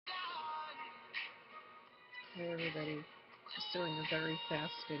Hey everybody, just doing a very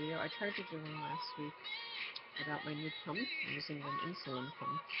fast video. I tried to do one last week about my new pump. I'm using an insulin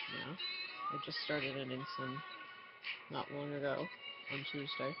pump now. I just started an insulin not long ago on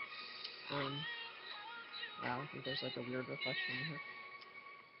Tuesday. Um, wow, I think there's like a weird reflection here.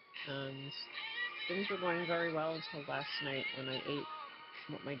 And things were going very well until last night when I ate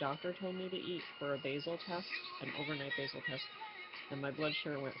what my doctor told me to eat for a basal test, an overnight basal test, and my blood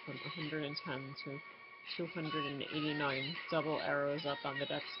sugar went from 110 to 289, double arrows up on the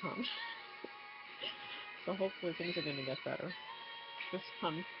Dexcom. So hopefully things are going to get better. This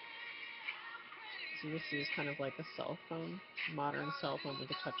pump, as you can see, is kind of like a cell phone, modern cell phone with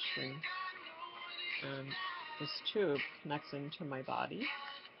a touch screen. And this tube connects into my body.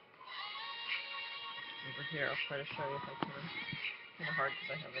 Over here, I'll try to show you if I can. Kind of hard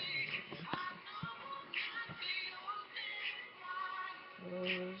because I have it on right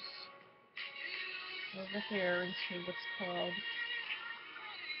now. Goes over here into what's called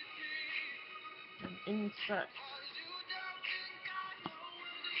an inset.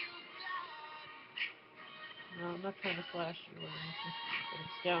 No, I'm not trying to flash you or anything, but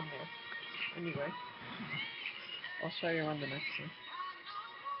it's down there. Anyway, I'll show you on the next one.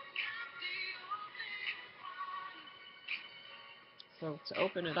 So to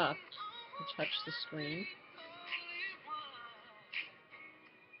open it up, you touch the screen.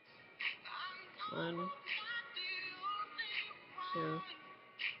 1, 2,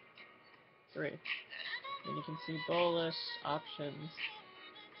 3. And you can see bolus options,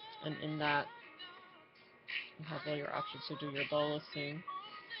 and in that you have all your options to do your bolusing.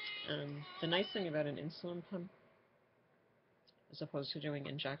 And the nice thing about an insulin pump, as opposed to doing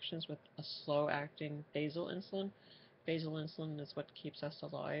injections with a slow-acting basal insulin is what keeps us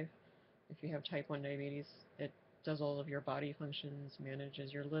alive. If you have type 1 diabetes, it does all of your body functions,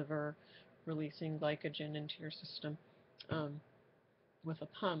 manages your liver, releasing glycogen into your system. With a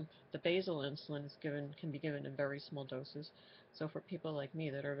pump, the basal insulin can be given in very small doses. So for people like me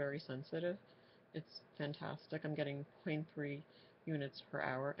that are very sensitive, it's fantastic. I'm getting 0.3 units per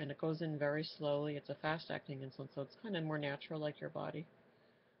hour, and it goes in very slowly. It's a fast-acting insulin, so it's kind of more natural like your body.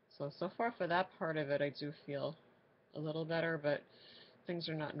 So far for that part of it, I do feel a little better, but things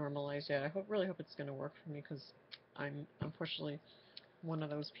are not normalized yet. I really hope it's going to work for me because I'm unfortunately one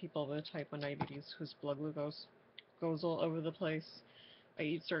of those people with type 1 diabetes whose blood glucose goes all over the place. I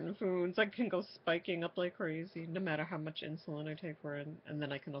eat certain foods, I can go spiking up like crazy, no matter how much insulin I take for it, and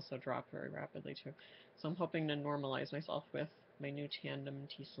then I can also drop very rapidly too. So I'm hoping to normalize myself with my new Tandem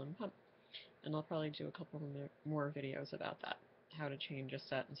T-Slim pump, and I'll probably do a couple more videos about that, how to change a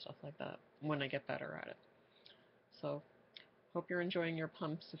set and stuff like that, when I get better at it. So, hope you're enjoying your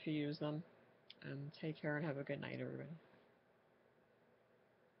pumps if you use them, and take care and have a good night, everybody.